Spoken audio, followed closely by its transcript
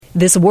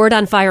This Word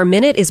on Fire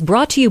Minute is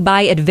brought to you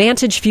by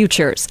Advantage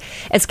Futures.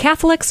 As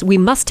Catholics, we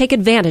must take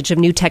advantage of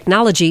new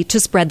technology to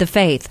spread the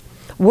faith.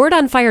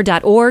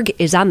 WordOnFire.org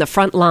is on the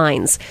front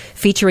lines,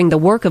 featuring the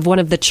work of one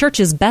of the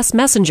Church's best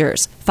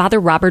messengers, Father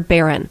Robert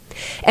Barron.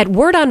 At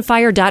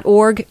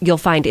WordOnFire.org, you'll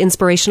find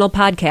inspirational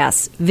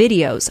podcasts,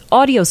 videos,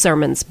 audio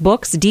sermons,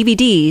 books,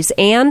 DVDs,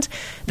 and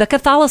the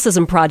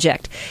Catholicism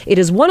Project. It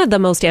is one of the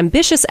most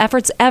ambitious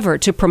efforts ever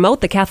to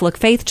promote the Catholic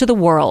faith to the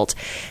world.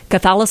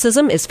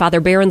 Catholicism is Father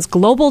Barron's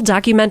global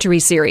documentary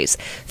series,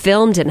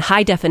 filmed in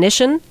high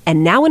definition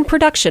and now in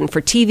production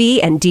for TV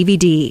and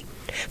DVD.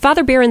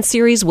 Father Barron's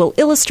series will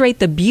illustrate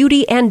the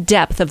beauty and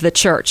depth of the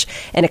Church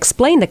and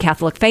explain the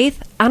Catholic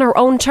faith on our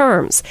own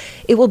terms.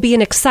 It will be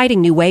an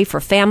exciting new way for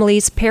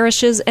families,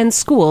 parishes, and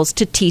schools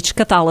to teach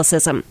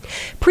Catholicism.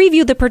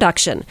 Preview the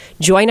production,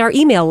 join our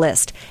email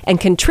list, and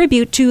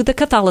contribute to the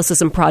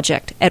Catholicism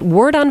Project at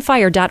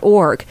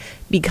wordonfire.org.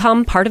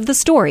 Become part of the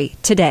story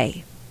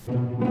today.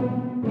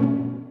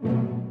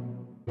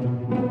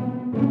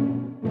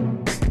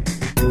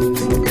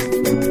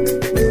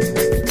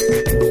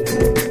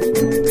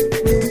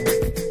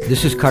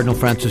 This is Cardinal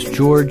Francis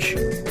George.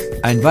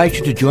 I invite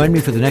you to join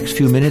me for the next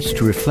few minutes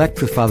to reflect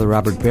with Father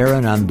Robert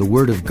Barron on the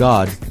Word of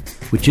God,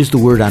 which is the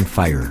Word on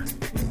Fire.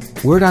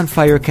 Word on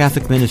Fire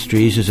Catholic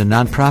Ministries is a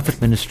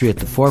nonprofit ministry at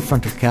the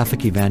forefront of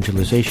Catholic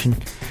evangelization,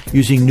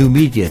 using new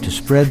media to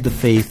spread the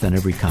faith on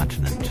every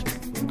continent.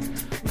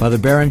 Father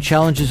Barron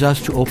challenges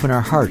us to open our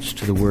hearts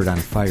to the Word on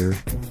Fire,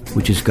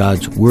 which is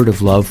God's word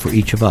of love for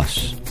each of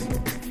us.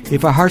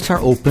 If our hearts are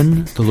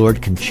open, the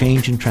Lord can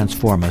change and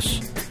transform us,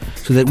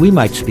 so that we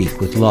might speak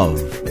with love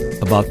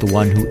about the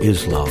one who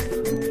is love.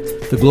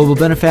 The global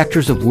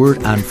benefactors of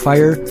Word on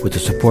Fire, with the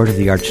support of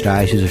the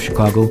Archdiocese of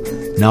Chicago,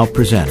 now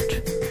present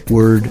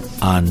Word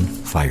on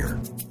Fire.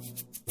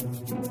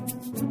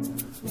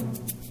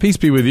 Peace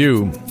be with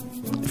you.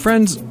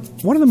 Friends,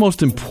 one of the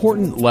most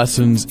important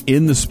lessons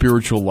in the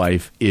spiritual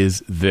life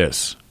is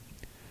this: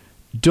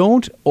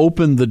 don't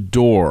open the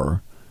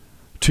door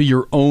to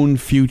your own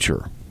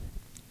future.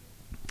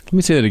 Let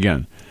me say that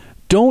again.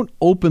 Don't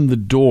open the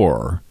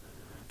door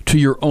to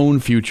your own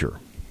future.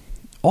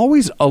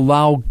 Always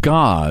allow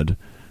God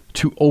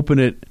to open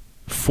it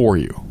for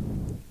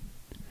you.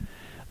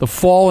 The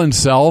fallen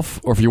self,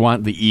 or if you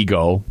want, the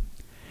ego,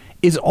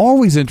 is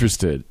always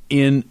interested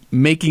in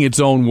making its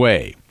own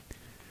way,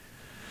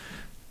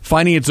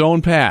 finding its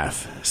own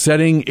path,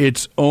 setting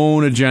its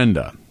own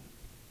agenda.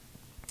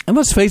 And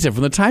let's face it,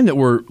 from the time that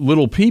we're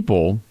little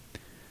people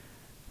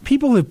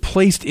have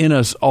placed in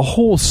us a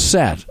whole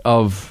set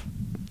of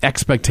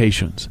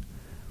expectations.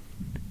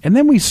 And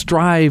then we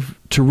strive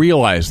to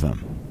realize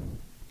them.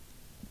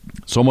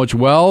 So much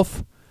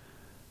wealth,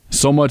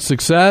 so much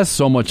success,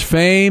 so much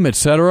fame,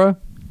 etc.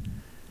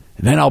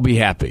 And then I'll be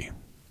happy.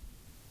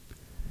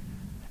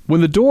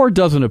 When the door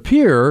doesn't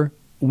appear,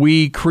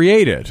 we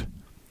create it.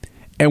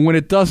 And when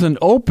it doesn't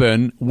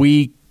open,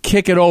 we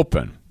kick it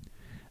open.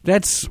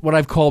 That's what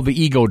I've called the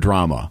ego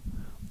drama.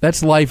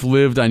 That's life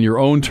lived on your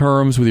own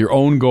terms, with your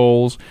own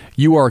goals.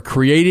 You are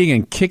creating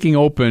and kicking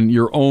open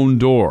your own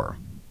door.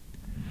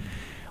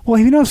 Well,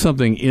 you know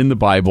something in the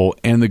Bible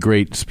and the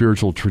great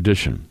spiritual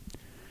tradition?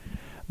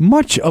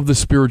 Much of the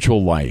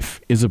spiritual life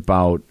is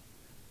about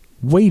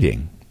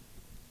waiting,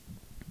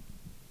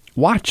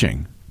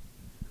 watching,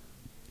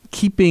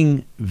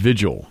 keeping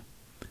vigil.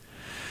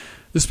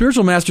 The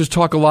spiritual masters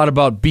talk a lot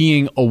about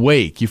being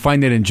awake. You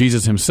find that in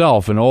Jesus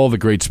himself and all the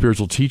great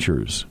spiritual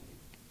teachers.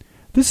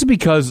 This is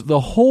because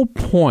the whole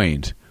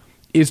point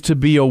is to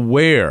be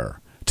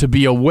aware, to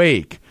be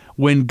awake,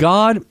 when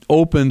God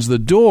opens the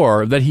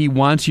door that he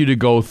wants you to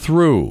go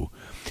through.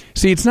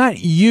 See, it's not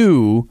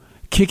you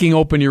kicking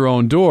open your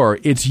own door.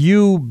 It's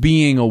you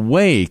being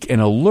awake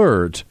and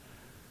alert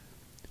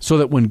so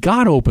that when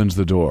God opens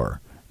the door,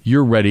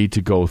 you're ready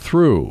to go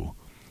through.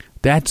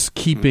 That's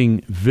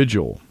keeping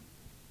vigil.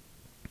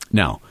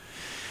 Now,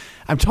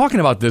 I'm talking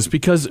about this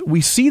because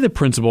we see the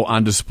principle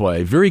on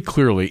display very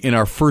clearly in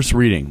our first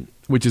reading,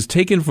 which is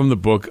taken from the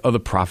book of the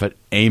prophet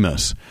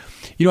Amos.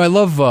 You know, I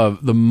love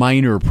the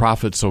minor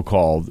prophets,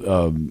 so-called,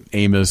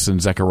 Amos and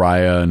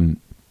Zechariah and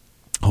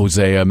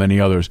Hosea, many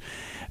others.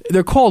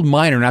 They're called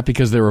minor not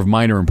because they're of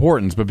minor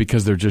importance, but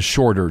because they're just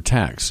shorter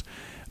texts.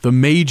 The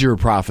major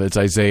prophets,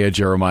 Isaiah,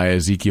 Jeremiah,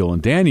 Ezekiel,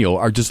 and Daniel,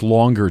 are just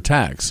longer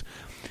texts.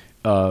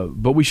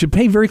 But we should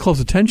pay very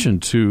close attention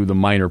to the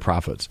minor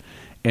prophets.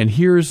 And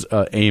here's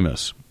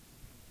Amos.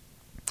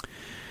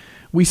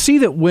 We see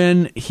that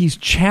when he's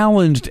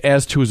challenged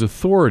as to his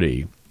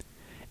authority,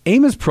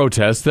 Amos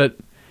protests that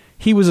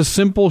he was a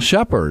simple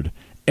shepherd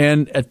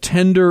and a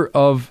tender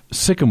of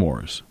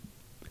sycamores.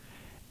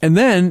 And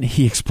then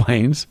he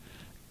explains,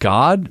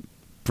 God,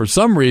 for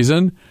some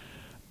reason,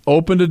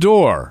 opened a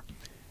door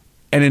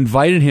and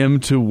invited him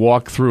to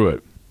walk through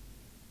it.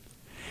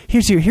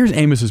 Here's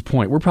Amos's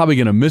point. We're probably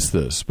going to miss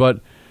this,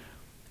 but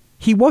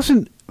he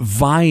wasn't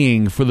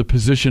vying for the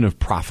position of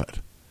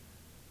prophet.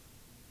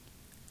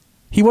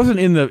 He wasn't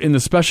in the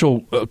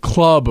special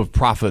club of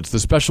prophets, the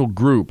special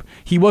group.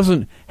 He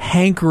wasn't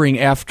hankering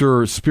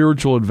after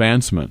spiritual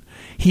advancement.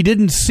 He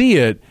didn't see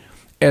it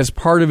as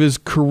part of his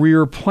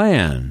career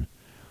plan.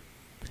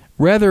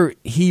 Rather,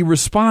 he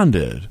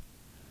responded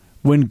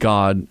when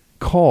God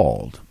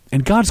called.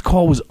 And God's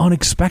call was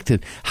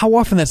unexpected. How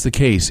often that's the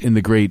case in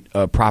the great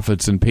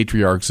prophets and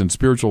patriarchs and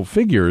spiritual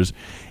figures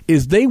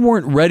is they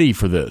weren't ready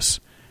for this.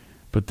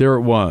 But there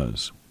it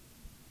was.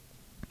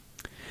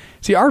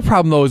 See, our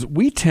problem, though, is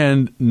we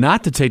tend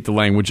not to take the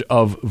language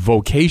of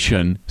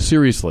vocation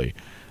seriously.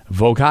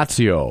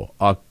 Vocatio,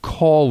 a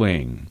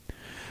calling.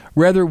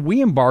 Rather,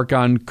 we embark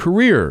on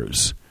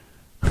careers,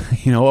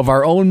 of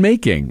our own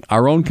making,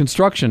 our own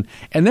construction,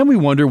 and then we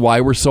wonder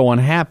why we're so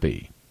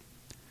unhappy.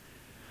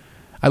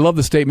 I love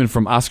the statement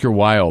from Oscar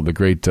Wilde, the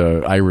great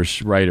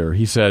Irish writer.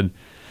 He said,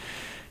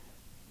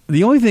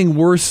 "The only thing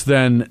worse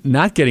than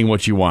not getting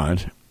what you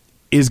want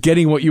is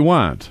getting what you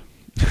want."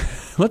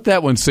 Let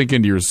that one sink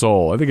into your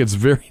soul. I think it's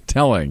very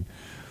telling.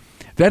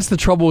 That's the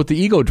trouble with the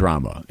ego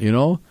drama,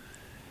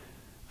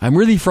 I'm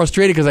really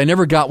frustrated because I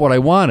never got what I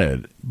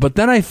wanted. But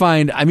then I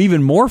find I'm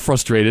even more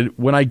frustrated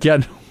when I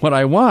get what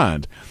I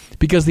want.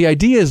 Because the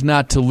idea is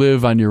not to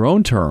live on your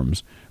own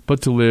terms,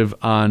 but to live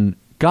on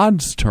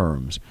God's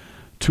terms.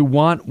 To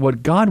want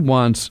what God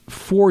wants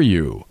for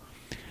you.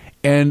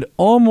 And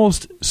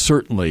almost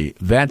certainly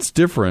that's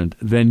different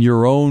than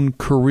your own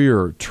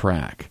career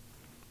track.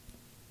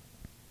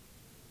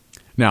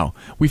 Now,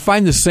 we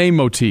find the same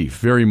motif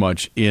very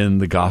much in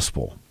the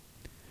gospel.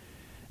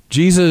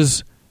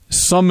 Jesus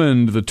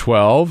summoned the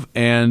 12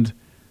 and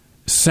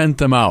sent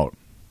them out.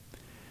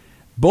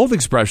 Both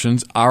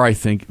expressions are, I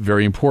think,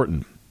 very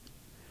important.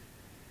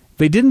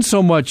 They didn't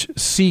so much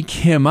seek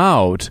him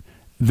out,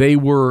 they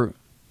were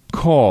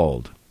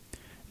called.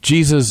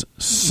 Jesus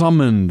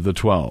summoned the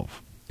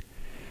 12.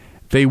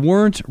 They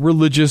weren't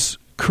religious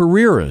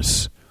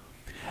careerists.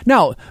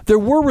 Now, there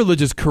were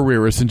religious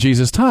careerists in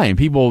Jesus' time,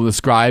 people, the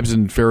scribes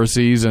and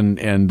Pharisees and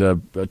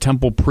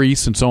temple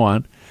priests and so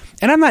on.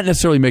 And I'm not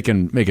necessarily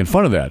making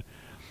fun of that.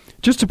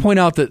 Just to point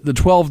out that the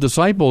 12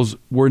 disciples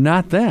were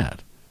not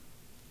that.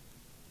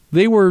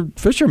 They were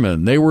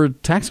fishermen. They were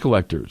tax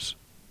collectors.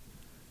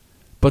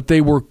 But they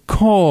were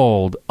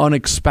called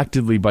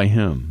unexpectedly by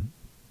him.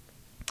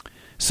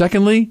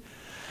 Secondly,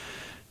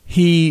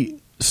 he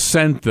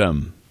sent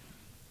them.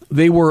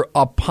 They were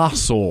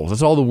apostles.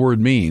 That's all the word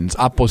means.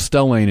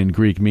 Apostellein in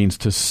Greek means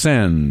to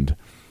send.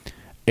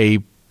 A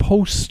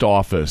post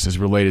office is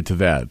related to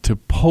that. To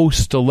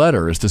post a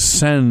letter is to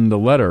send a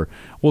letter.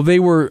 Well, they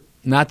were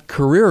not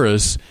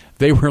careerists.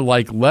 They were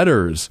like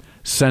letters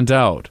sent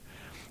out.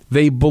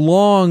 They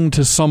belonged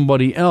to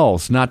somebody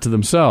else, not to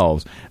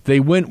themselves. They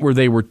went where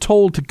they were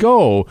told to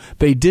go.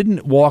 They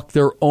didn't walk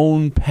their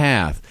own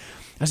path.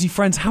 Now, see,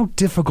 friends, how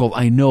difficult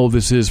I know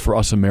this is for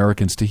us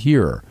Americans to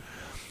hear.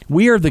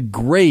 We are the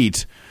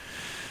great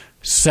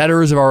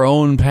setters of our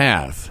own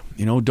path.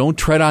 Don't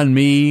tread on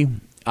me.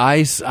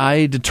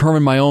 I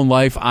determine my own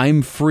life.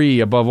 I'm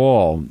free above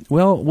all.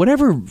 Well,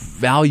 whatever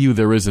value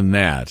there is in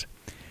that,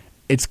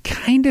 it's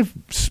kind of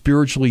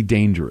spiritually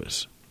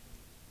dangerous.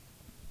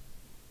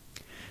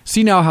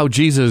 See now how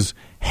Jesus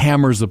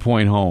hammers the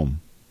point home.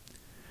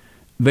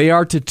 They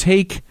are to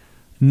take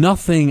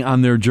nothing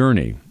on their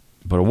journey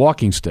but a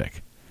walking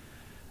stick.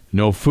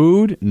 No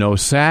food, no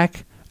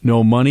sack,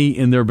 no money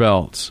in their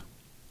belts.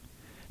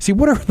 See,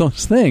 what are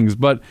those things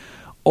but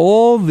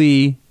all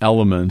the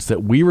elements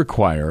that we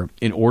require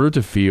in order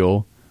to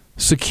feel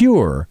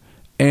secure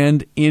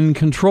and in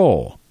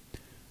control,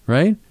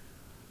 right?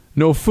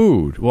 No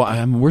food.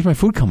 Well, where's my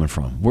food coming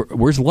from?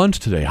 Where's lunch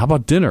today? How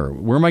about dinner?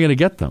 Where am I going to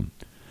get them?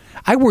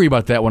 I worry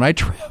about that when I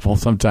travel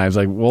sometimes.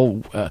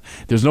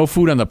 There's no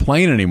food on the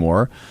plane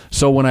anymore,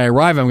 so when I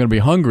arrive, I'm going to be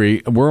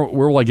hungry. Where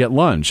will I get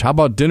lunch? How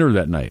about dinner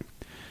that night?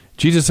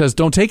 Jesus says,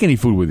 don't take any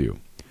food with you.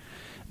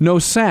 No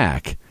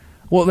sack.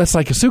 Well, that's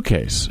like a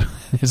suitcase.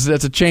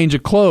 That's a change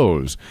of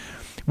clothes.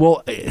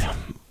 Well,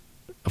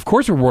 of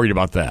course we're worried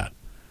about that.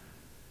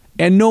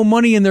 And no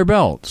money in their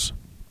belts.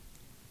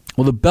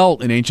 Well, the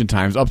belt in ancient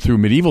times, up through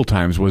medieval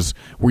times, was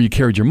where you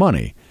carried your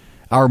money.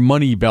 Our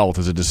money belt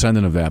is a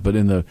descendant of that. But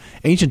in the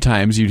ancient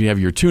times, you'd have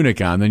your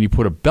tunic on, then you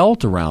put a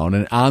belt around,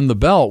 and on the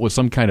belt was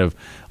some kind of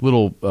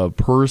little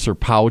purse or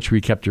pouch where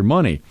you kept your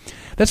money.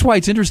 That's why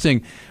it's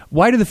interesting.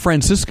 Why did the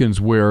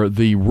Franciscans wear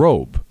the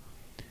rope?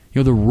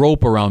 The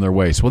rope around their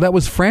waist. Well, that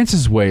was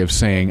Francis' way of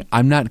saying,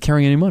 I'm not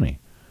carrying any money.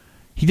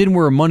 He didn't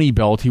wear a money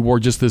belt. He wore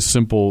just this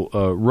simple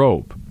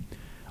rope.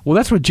 Well,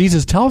 that's what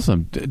Jesus tells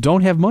them.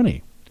 Don't have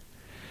money.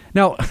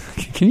 Now,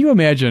 can you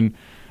imagine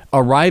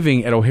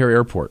arriving at O'Hare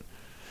Airport,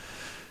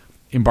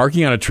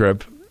 embarking on a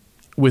trip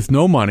with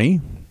no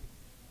money,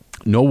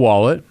 no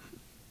wallet,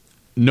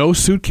 no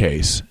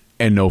suitcase,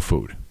 and no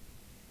food?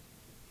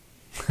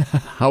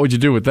 How would you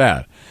do with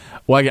that?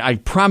 Well, I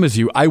promise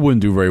you, I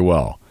wouldn't do very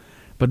well.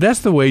 But that's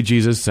the way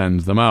Jesus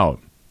sends them out.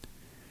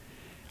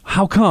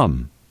 How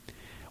come?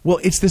 Well,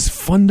 it's this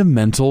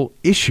fundamental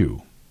issue.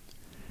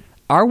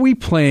 Are we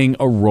playing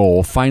a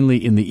role finally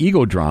in the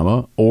ego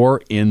drama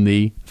or in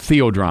the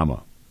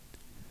theodrama?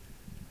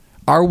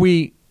 Are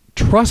we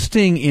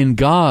trusting in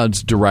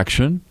God's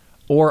direction,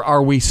 or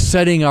are we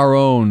setting our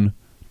own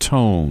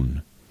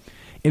tone?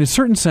 In a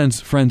certain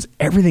sense, friends,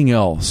 everything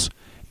else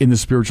in the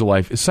spiritual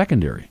life is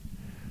secondary.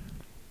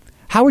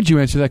 How would you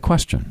answer that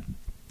question?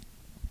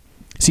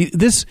 See,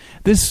 this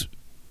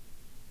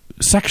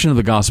section of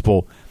the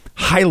gospel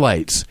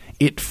highlights,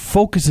 it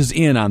focuses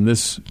in on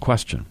this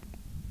question.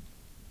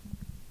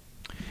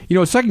 You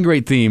know, a second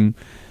great theme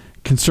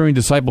concerning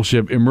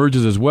discipleship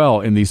emerges as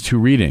well in these two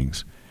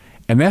readings,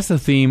 and that's the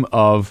theme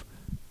of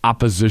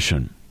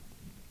opposition.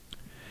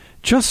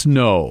 Just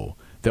know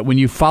that when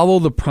you follow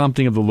the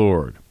prompting of the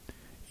Lord,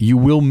 you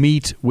will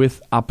meet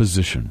with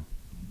opposition.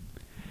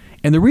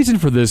 And the reason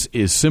for this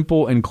is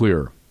simple and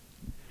clear.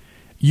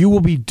 You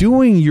will be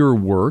doing your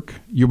work,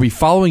 you'll be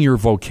following your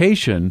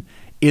vocation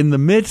in the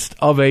midst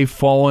of a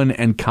fallen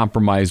and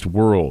compromised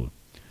world.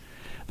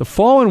 The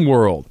fallen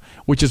world,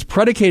 which is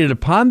predicated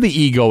upon the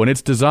ego and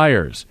its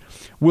desires,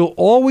 will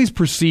always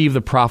perceive the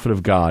prophet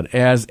of God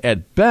as,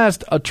 at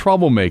best, a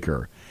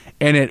troublemaker,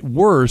 and at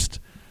worst,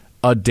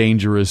 a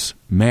dangerous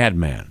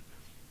madman.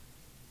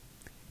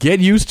 Get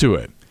used to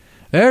it.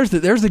 There's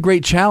the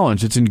great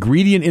challenge. It's an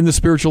ingredient in the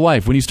spiritual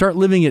life. When you start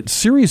living it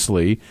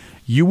seriously,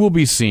 you will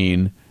be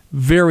seen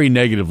very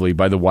negatively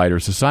by the wider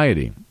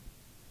society.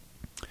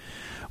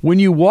 When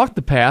you walk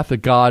the path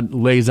that God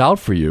lays out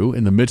for you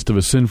in the midst of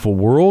a sinful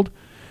world,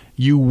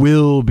 you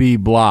will be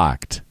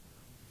blocked.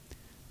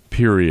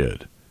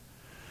 Period.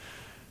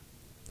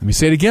 Let me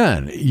say it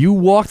again. You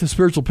walk the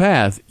spiritual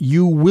path,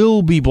 you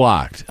will be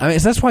blocked. I mean,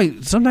 that's why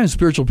sometimes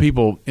spiritual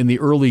people in the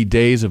early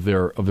days of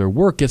their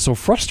work get so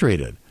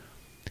frustrated.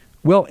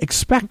 Well,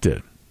 expect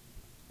it.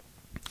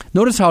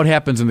 Notice how it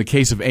happens in the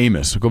case of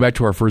Amos. We'll go back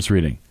to our first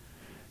reading.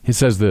 He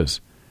says this,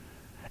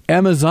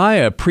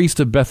 Amaziah, priest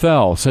of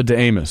Bethel, said to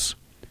Amos,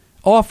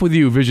 "Off with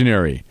you,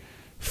 visionary.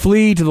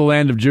 Flee to the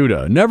land of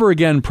Judah. Never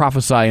again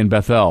prophesy in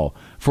Bethel,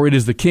 for it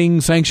is the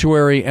king's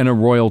sanctuary and a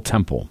royal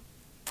temple."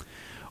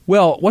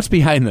 Well, what's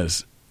behind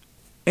this?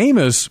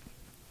 Amos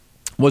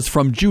was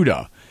from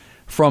Judah,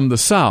 from the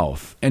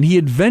south, and he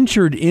had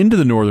ventured into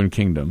the northern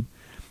kingdom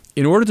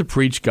in order to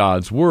preach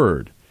God's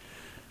word.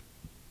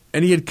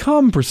 And he had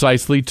come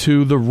precisely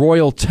to the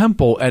royal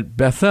temple at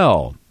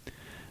Bethel,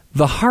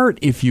 the heart,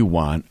 if you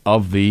want,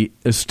 of the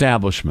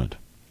establishment.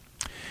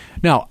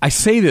 Now, I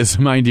say this,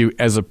 mind you,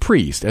 as a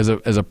priest, as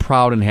a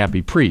proud and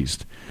happy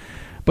priest.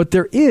 But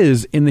there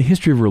is, in the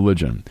history of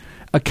religion,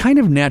 a kind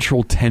of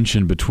natural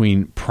tension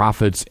between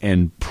prophets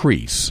and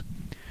priests.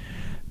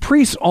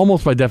 Priests,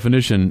 almost by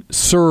definition,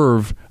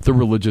 serve the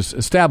religious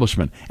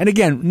establishment. And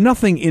again,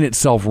 nothing in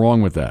itself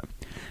wrong with that.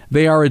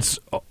 They are its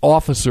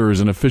officers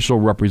and official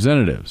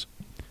representatives.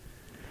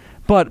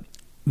 But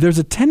there's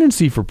a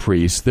tendency for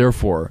priests,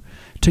 therefore,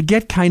 to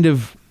get kind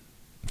of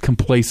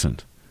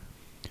complacent,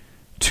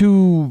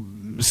 too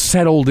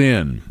settled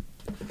in,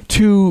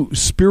 too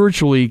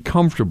spiritually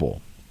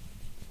comfortable.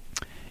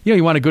 You know,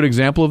 you want a good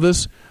example of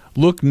this?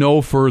 Look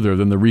no further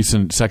than the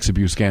recent sex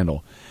abuse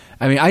scandal.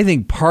 I mean, I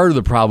think part of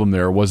the problem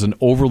there was an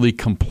overly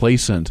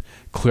complacent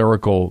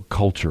clerical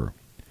culture.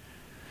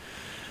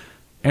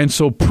 And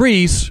so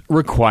priests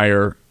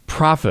require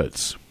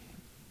prophets.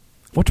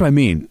 What do I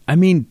mean? I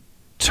mean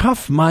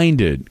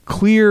tough-minded,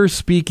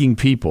 clear-speaking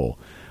people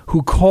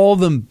who call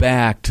them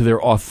back to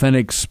their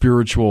authentic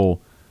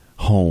spiritual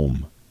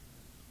home.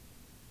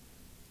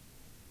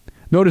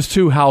 Notice,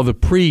 too, how the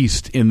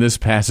priest in this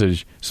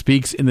passage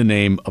speaks in the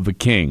name of the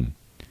king.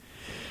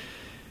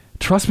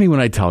 Trust me when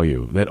I tell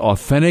you that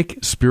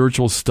authentic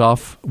spiritual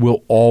stuff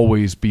will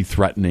always be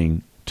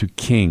threatening to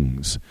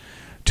kings,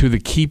 to the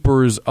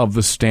keepers of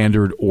the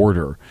standard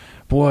order.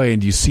 Boy,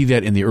 and you see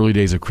that in the early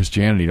days of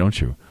Christianity,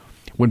 don't you?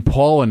 When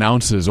Paul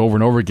announces over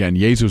and over again,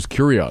 Jesus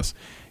Kyrios,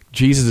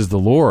 Jesus is the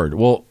Lord.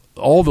 Well,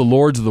 all the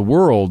lords of the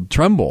world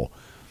tremble.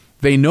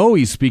 They know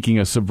he's speaking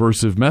a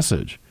subversive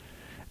message.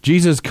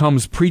 Jesus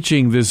comes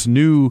preaching this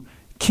new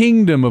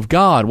kingdom of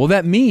God. Well,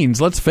 that means,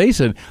 let's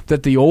face it,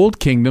 that the old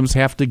kingdoms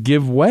have to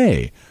give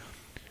way.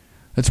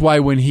 That's why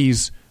when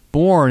he's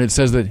born, it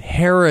says that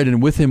Herod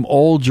and with him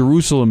all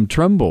Jerusalem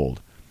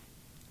trembled.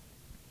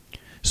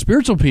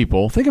 Spiritual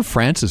people, think of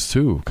Francis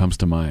too, comes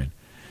to mind.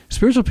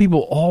 Spiritual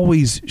people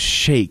always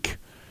shake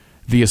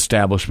the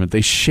establishment. They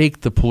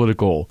shake the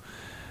political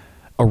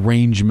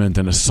arrangement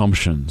and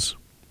assumptions.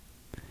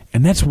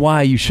 And that's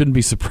why you shouldn't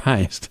be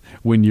surprised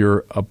when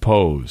you're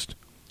opposed.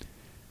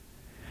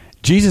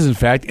 Jesus, in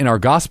fact, in our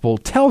gospel,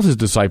 tells his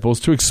disciples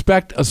to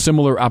expect a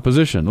similar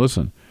opposition.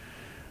 Listen,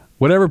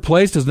 whatever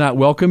place does not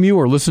welcome you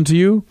or listen to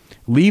you,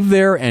 leave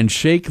there and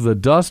shake the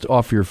dust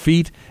off your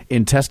feet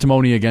in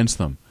testimony against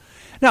them.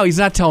 Now, he's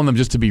not telling them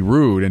just to be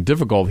rude and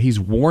difficult. He's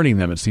warning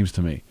them, it seems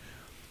to me,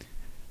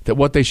 that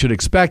what they should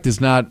expect is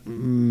not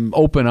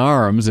open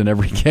arms in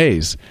every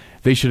case.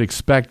 They should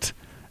expect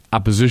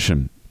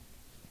opposition.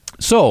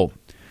 So,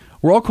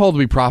 we're all called to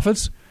be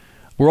prophets.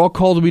 We're all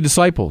called to be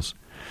disciples.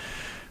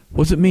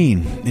 What does it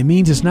mean? It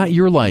means it's not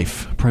your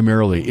life,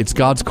 primarily. It's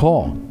God's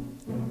call.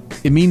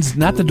 It means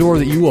not the door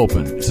that you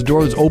open. It's the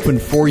door that's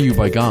opened for you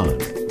by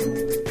God.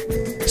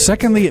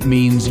 Secondly, it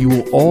means you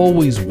will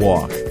always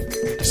walk,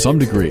 to some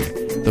degree,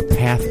 the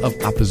path of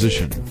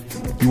opposition.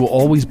 You will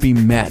always be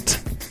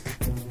met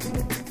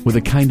with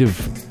a kind of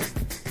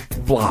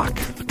block,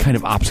 a kind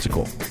of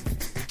obstacle.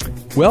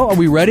 Well, are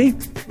we ready?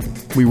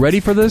 Are we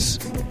ready for this?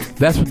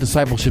 That's what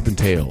discipleship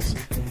entails.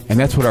 And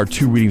that's what our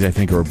two readings, I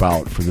think, are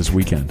about for this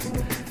weekend.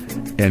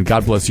 And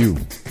God bless you.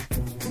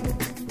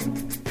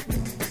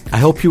 I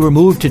hope you were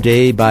moved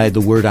today by the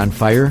Word on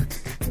Fire.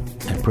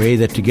 I pray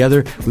that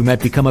together we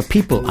might become a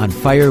people on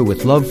fire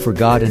with love for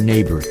God and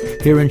neighbor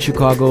here in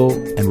Chicago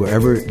and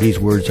wherever these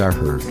words are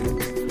heard.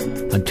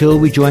 Until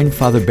we join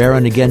Father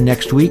Barron again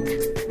next week,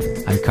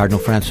 I'm Cardinal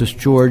Francis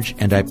George,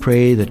 and I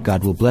pray that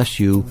God will bless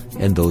you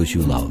and those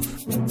you love.